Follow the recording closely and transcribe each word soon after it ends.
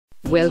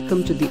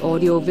Welcome to the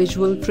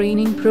audio-visual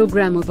training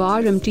program of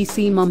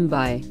RMTC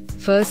Mumbai.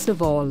 First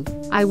of all,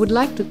 I would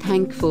like to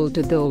thankful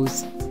to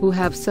those who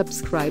have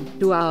subscribed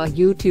to our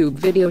YouTube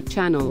video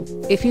channel.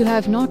 If you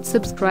have not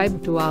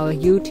subscribed to our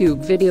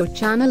YouTube video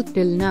channel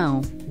till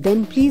now,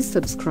 then please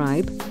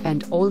subscribe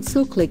and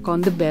also click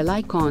on the bell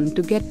icon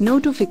to get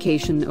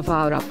notification of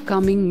our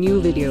upcoming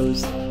new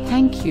videos.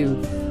 Thank you.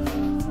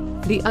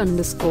 The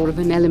underscore of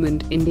an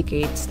element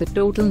indicates the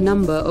total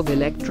number of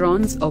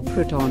electrons or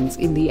protons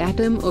in the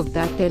atom of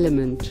that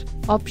element.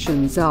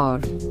 Options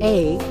are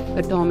A.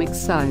 Atomic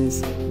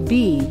size,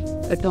 B.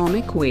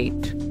 Atomic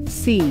weight,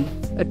 C.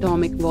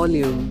 Atomic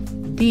volume,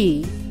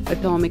 D.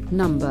 Atomic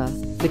number.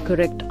 The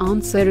correct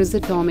answer is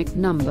atomic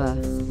number.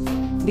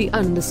 The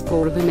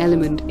underscore of an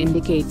element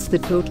indicates the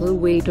total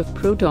weight of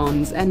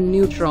protons and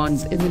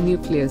neutrons in the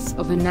nucleus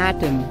of an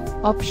atom.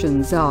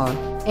 Options are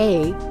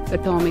A.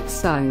 Atomic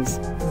size,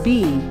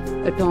 B.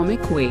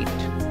 Atomic weight,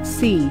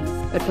 C.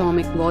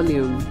 Atomic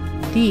volume,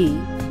 D.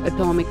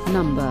 Atomic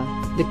number.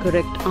 The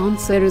correct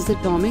answer is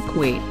atomic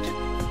weight.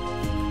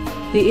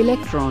 The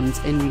electrons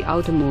in the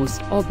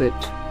outermost orbit,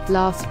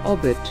 last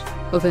orbit,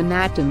 of an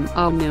atom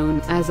are known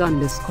as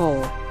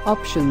underscore.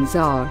 Options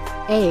are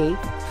A.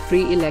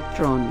 Free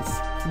electrons,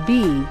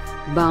 B.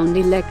 Bound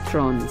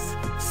electrons,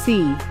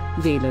 C.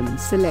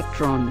 Valence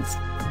electrons,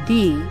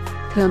 D.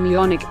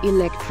 Thermionic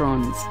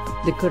electrons.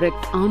 The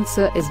correct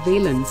answer is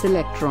valence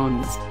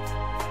electrons.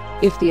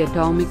 If the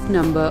atomic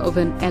number of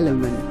an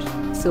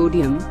element,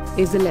 sodium,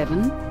 is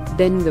 11,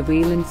 then the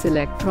valence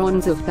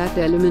electrons of that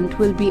element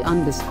will be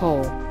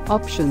underscore.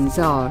 Options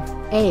are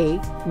A.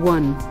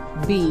 1,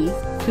 B.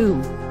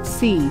 2,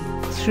 C.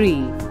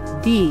 3,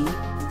 D.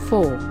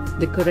 4.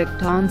 The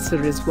correct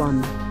answer is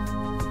 1.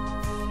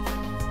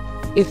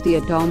 If the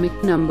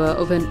atomic number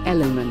of an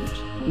element,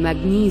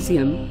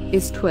 magnesium,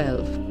 is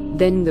 12,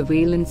 then the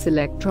valence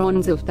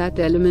electrons of that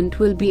element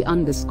will be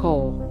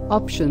underscore.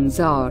 Options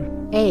are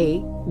A.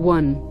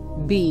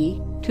 1,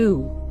 B.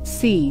 2,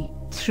 C.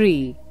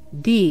 3,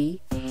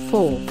 D.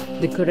 4.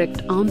 The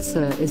correct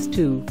answer is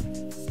 2.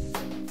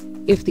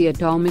 If the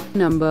atomic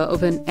number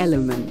of an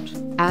element,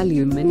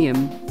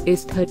 aluminium,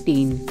 is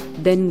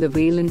 13, then the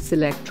valence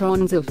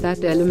electrons of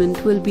that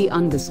element will be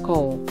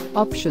underscore.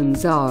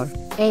 Options are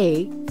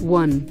A.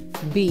 1,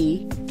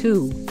 B.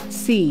 2,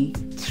 C.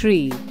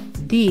 3,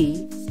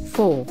 D.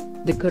 4.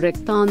 The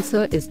correct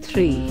answer is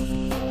 3.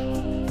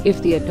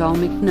 If the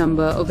atomic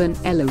number of an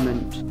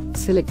element,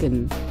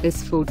 silicon,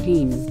 is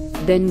 14,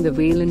 then the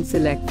valence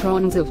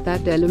electrons of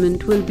that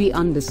element will be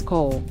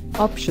underscore.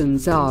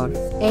 Options are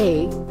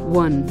A.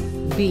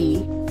 1,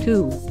 B.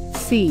 2,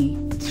 C.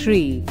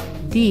 3,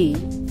 D.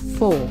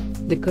 4.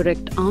 The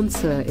correct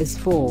answer is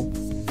 4.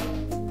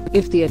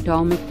 If the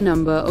atomic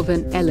number of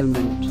an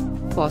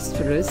element,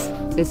 phosphorus,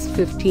 is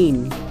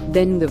 15,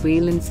 then the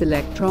valence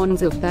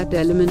electrons of that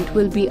element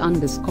will be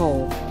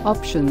underscore.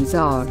 Options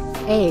are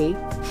A.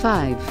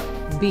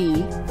 5,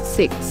 B.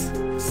 6,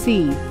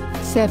 C.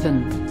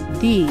 7,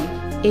 D.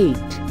 8.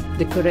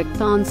 The correct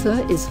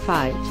answer is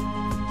 5.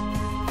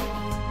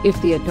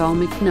 If the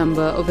atomic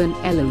number of an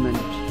element,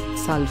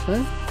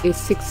 sulfur, is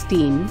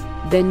 16,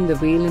 then the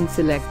valence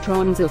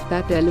electrons of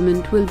that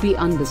element will be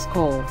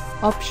underscore.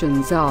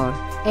 Options are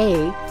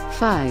A.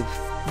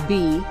 5,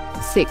 B.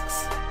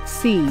 6,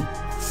 C.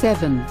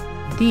 7,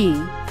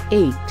 D.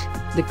 8.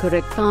 The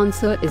correct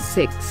answer is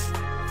 6.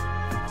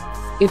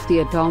 If the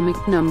atomic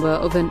number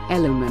of an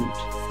element,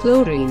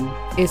 chlorine,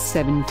 is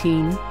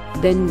 17,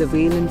 then the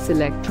valence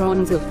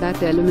electrons of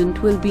that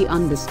element will be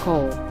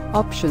underscore.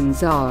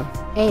 Options are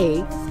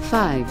A.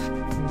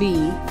 5,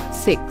 B.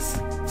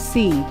 6,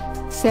 C.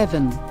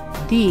 7,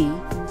 D.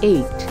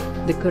 8.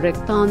 The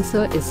correct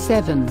answer is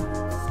 7.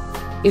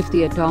 If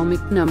the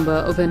atomic number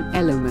of an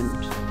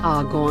element,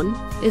 argon,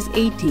 is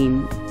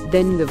 18,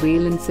 then the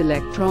valence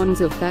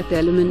electrons of that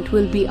element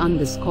will be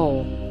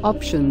underscore.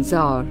 Options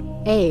are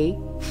A.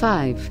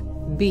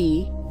 5,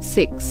 B.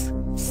 6,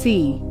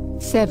 C.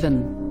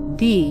 7,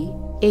 D.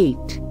 8.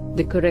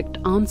 The correct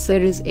answer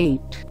is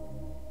 8.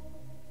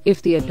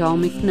 If the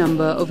atomic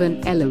number of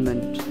an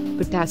element,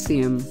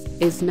 potassium,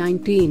 is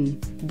 19,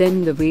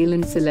 then the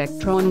valence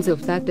electrons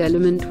of that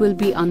element will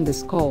be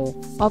underscore.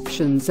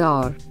 Options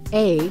are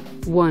A.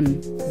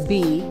 1,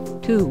 B.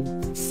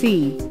 2,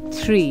 C.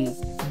 3,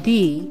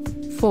 D.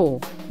 4.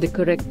 The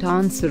correct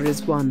answer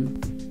is 1.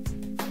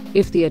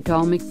 If the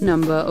atomic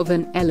number of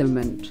an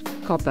element,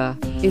 copper,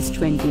 is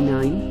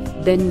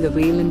 29, then the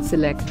valence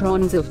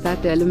electrons of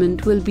that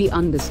element will be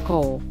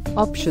underscore.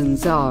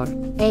 Options are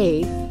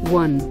A.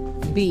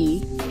 1,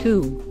 B.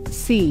 2,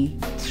 C.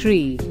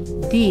 3,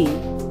 D.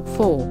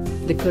 4.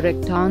 The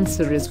correct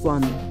answer is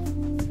 1.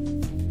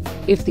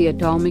 If the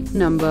atomic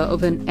number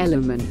of an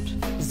element,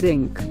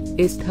 zinc,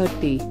 is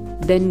 30,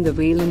 then the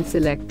valence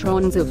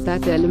electrons of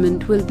that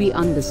element will be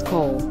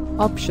underscore.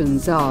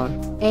 Options are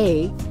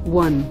A.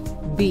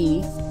 1,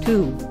 B.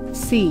 2,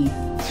 C.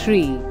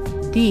 3,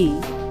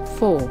 D.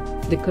 4.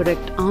 The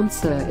correct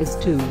answer is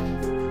 2.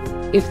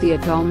 If the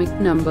atomic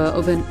number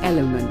of an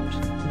element,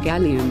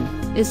 gallium,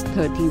 is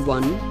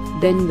 31,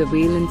 then the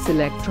valence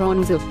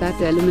electrons of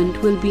that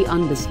element will be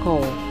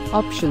underscore.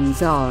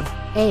 Options are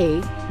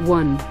A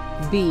 1,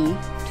 B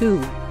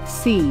 2,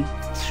 C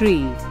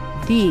 3,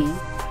 D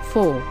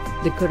 4.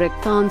 The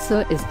correct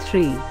answer is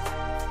 3.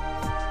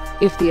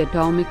 If the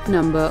atomic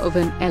number of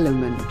an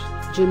element,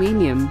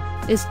 germanium,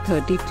 is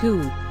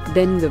 32,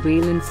 then the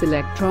valence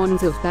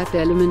electrons of that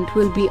element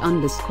will be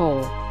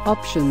underscore.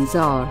 Options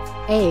are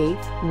A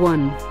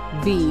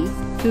 1, B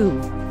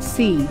 2,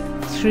 C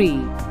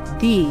 3,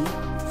 D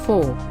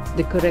 4.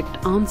 The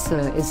correct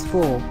answer is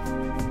 4.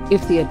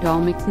 If the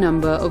atomic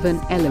number of an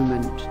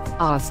element,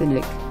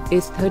 arsenic,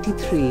 is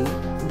 33,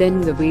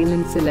 then the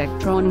valence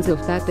electrons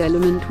of that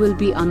element will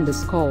be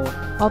underscore.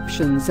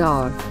 Options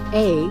are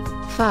A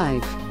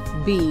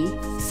 5, B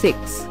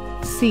 6,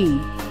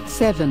 C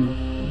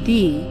 7,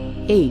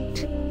 D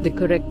 8. The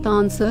correct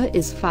answer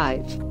is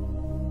 5.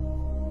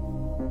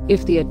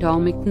 If the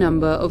atomic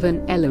number of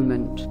an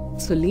element,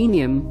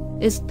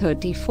 selenium, is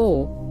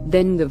 34,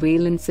 then the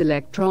valence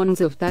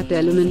electrons of that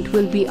element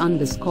will be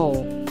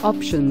underscore.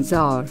 Options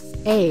are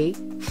A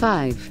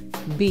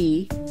 5,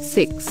 B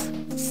 6,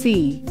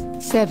 C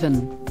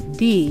 7,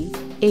 D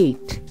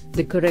 8.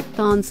 The correct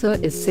answer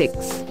is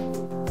 6.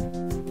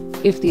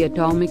 If the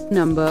atomic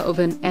number of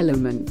an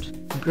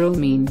element,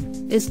 bromine,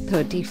 is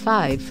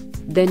 35,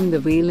 then the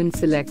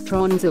valence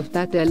electrons of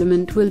that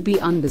element will be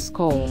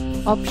underscore.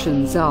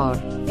 Options are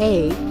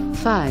A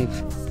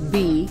 5,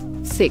 B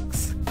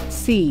 6,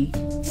 C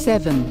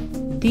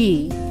 7,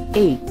 D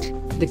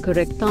 8. The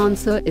correct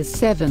answer is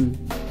 7.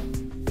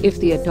 If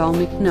the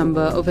atomic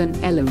number of an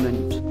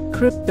element,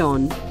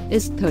 krypton,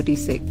 is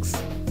 36,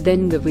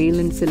 then the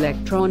valence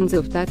electrons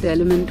of that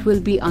element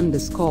will be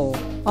underscore.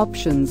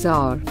 Options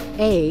are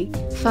A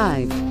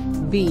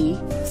 5, B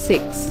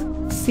 6,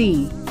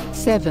 C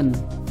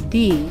 7,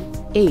 D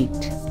 8.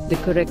 The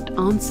correct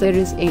answer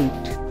is 8.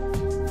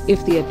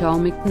 If the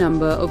atomic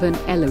number of an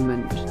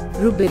element,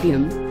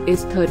 rubidium,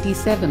 is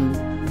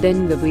 37,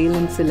 then the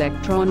valence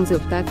electrons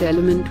of that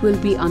element will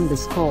be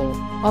underscore.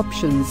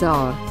 Options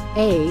are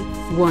A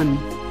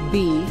 1,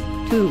 B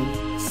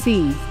 2,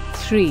 C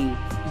 3,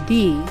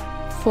 D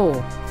 4.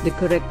 The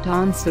correct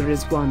answer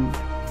is 1.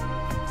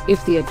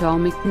 If the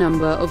atomic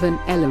number of an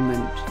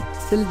element,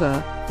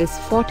 silver, is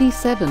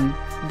 47,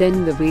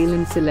 then the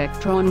valence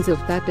electrons of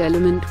that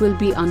element will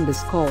be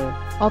underscore.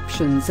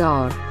 Options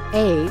are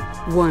A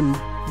 1,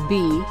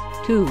 B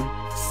 2,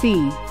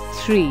 C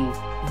 3,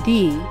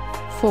 D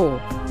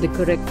 4. The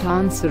correct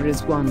answer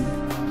is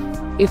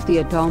 1. If the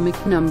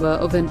atomic number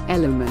of an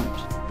element,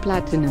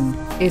 platinum,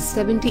 is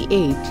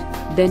 78,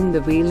 then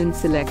the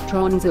valence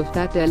electrons of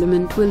that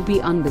element will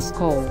be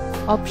underscore.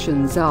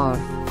 Options are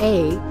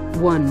A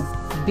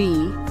 1,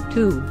 B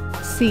 2,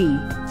 C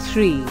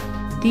 3,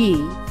 D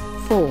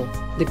 4.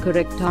 The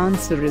correct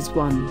answer is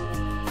 1.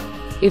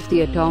 If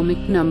the atomic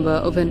number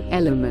of an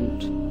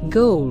element,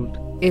 gold,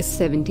 is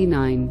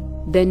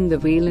 79, then the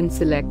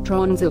valence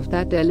electrons of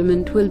that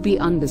element will be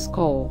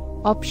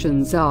underscore.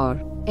 Options are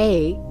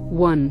A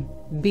 1,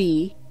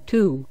 B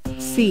 2,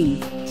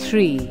 C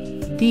 3,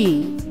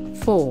 D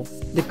 4.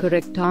 The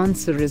correct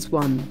answer is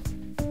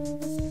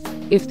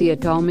 1. If the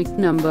atomic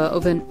number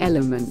of an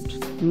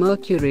element,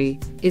 mercury,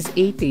 is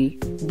 80,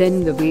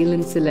 then the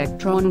valence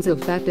electrons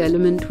of that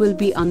element will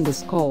be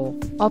underscore.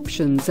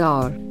 Options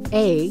are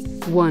A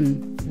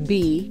 1,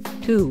 B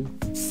 2,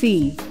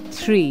 C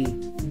 3,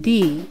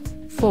 D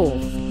 4.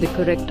 The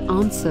correct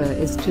answer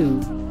is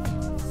 2.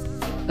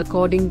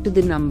 According to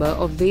the number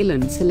of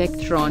valence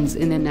electrons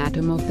in an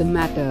atom of the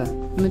matter,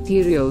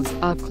 materials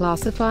are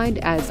classified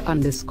as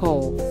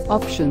underscore.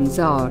 Options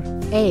are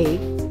A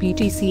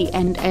PTC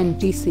and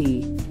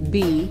NTC,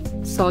 B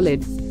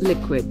solid,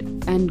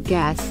 liquid, and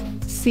gas,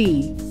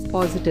 C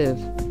positive,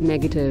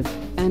 negative,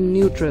 and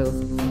neutral,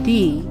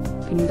 D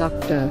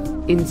conductor,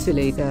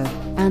 insulator,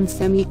 and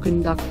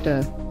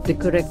semiconductor. The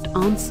correct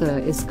answer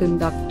is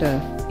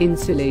conductor,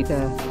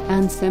 insulator,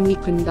 and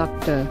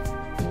semiconductor.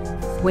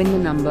 When the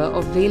number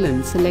of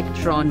valence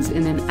electrons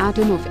in an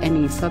atom of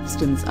any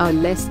substance are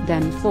less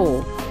than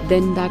 4,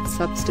 then that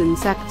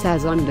substance acts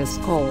as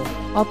underscore.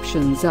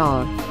 Options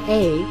are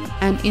A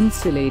an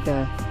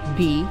insulator,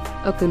 B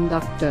a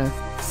conductor,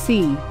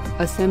 C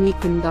a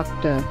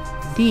semiconductor,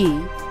 D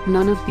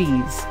none of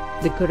these.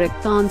 The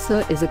correct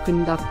answer is a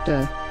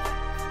conductor.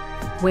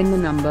 When the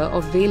number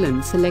of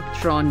valence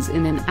electrons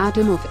in an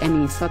atom of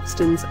any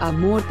substance are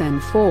more than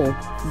 4,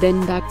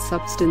 then that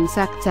substance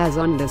acts as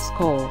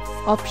underscore.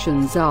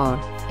 Options are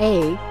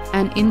A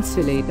an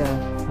insulator,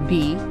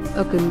 B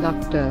a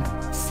conductor,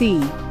 C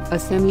a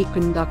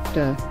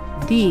semiconductor,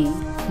 D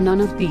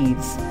none of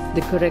these.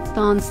 The correct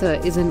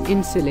answer is an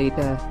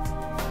insulator.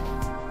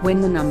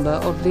 When the number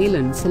of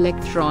valence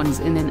electrons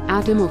in an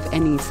atom of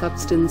any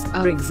substance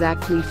are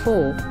exactly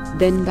 4,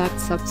 then that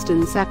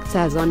substance acts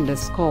as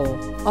underscore.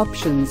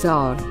 Options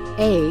are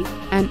A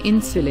an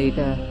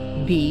insulator,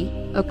 B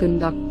a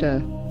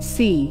conductor,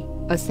 C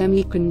a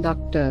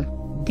semiconductor,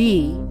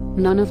 D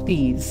none of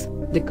these.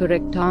 The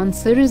correct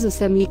answer is a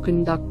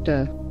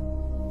semiconductor.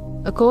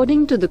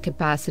 According to the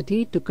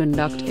capacity to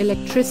conduct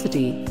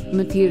electricity,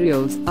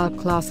 materials are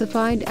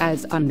classified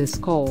as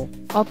underscore.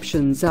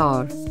 Options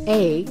are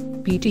A.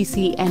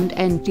 PTC and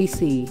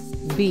NTC,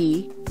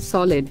 B.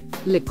 Solid,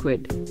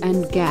 liquid,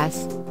 and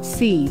gas,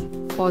 C.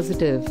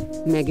 Positive,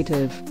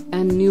 negative,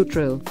 and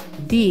neutral,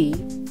 D.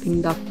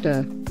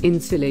 Conductor,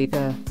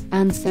 insulator,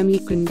 and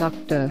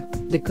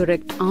semiconductor. The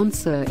correct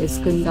answer is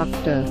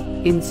conductor,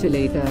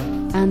 insulator,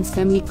 and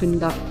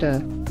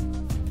semiconductor.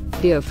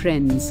 Dear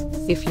friends,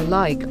 if you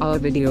like our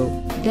video,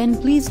 then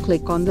please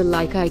click on the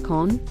like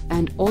icon,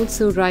 and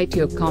also write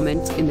your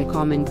comments in the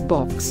comment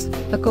box.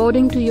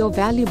 According to your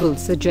valuable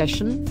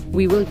suggestion,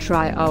 we will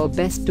try our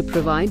best to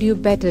provide you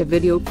better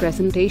video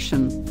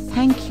presentation.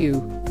 Thank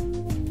you.